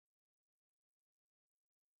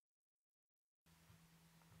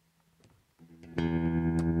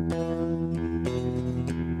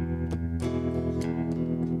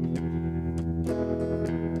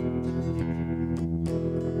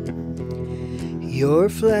Your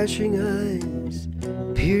flashing eyes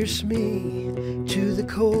pierce me to the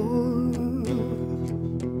core.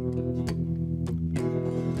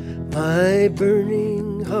 My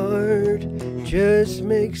burning heart just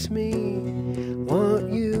makes me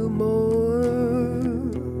want you more.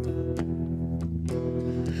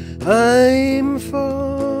 I'm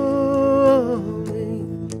falling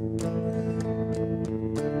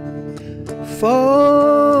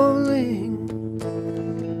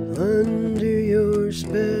under your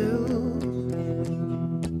spell.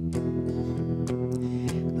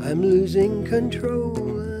 I'm losing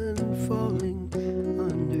control and falling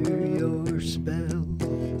under your spell.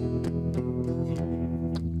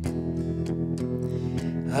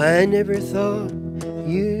 I never thought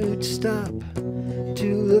you'd stop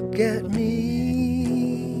to look at me.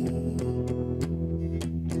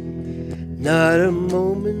 Not a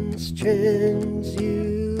moment's chance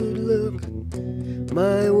you'd look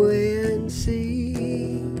my way and see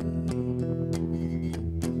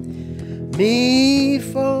me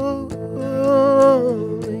falling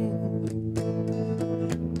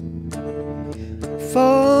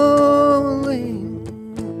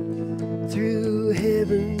through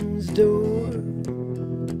heaven's door,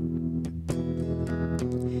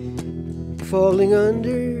 falling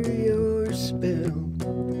under your spell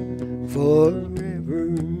forevermore.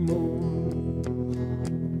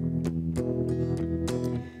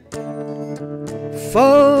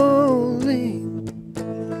 Falling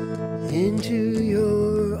into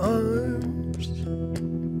your arms,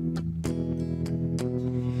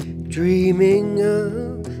 dreaming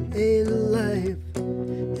of a life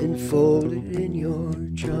enfolded in your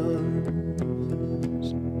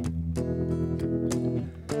charms.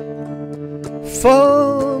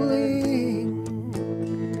 Falling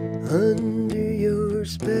under your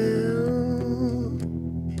spell,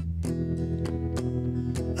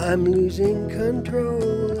 I'm losing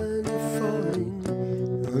control and falling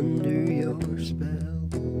under your spell.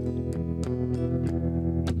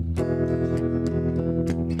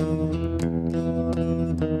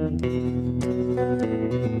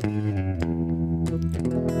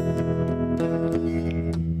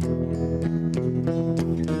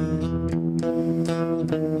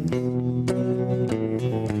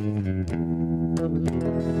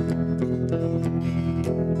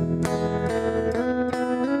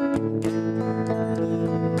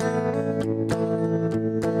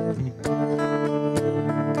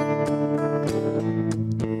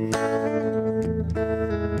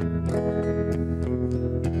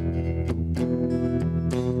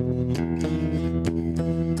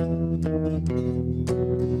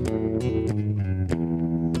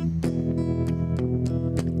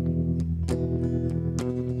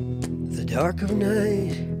 Dark of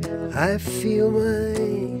night, I feel my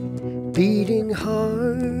beating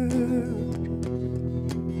heart.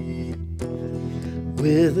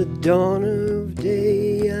 With the dawn of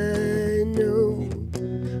day, I know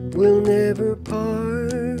we'll never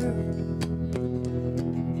part.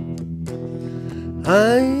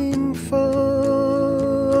 I'm falling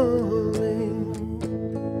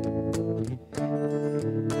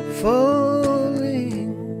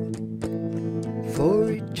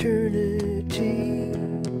for eternity.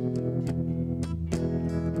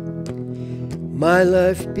 My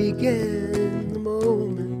life began the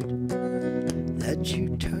moment that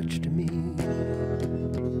you touched me.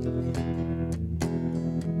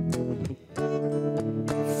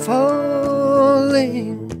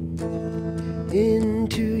 Falling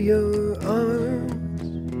into your arms,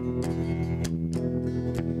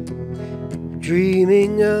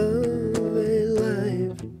 dreaming of a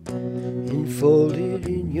life enfolded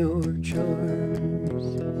in your charms.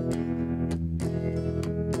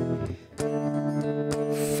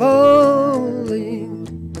 Falling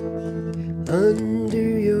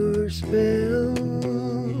under your spell,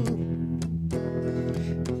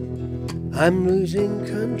 I'm losing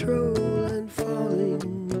control and falling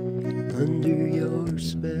under your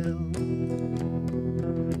spell.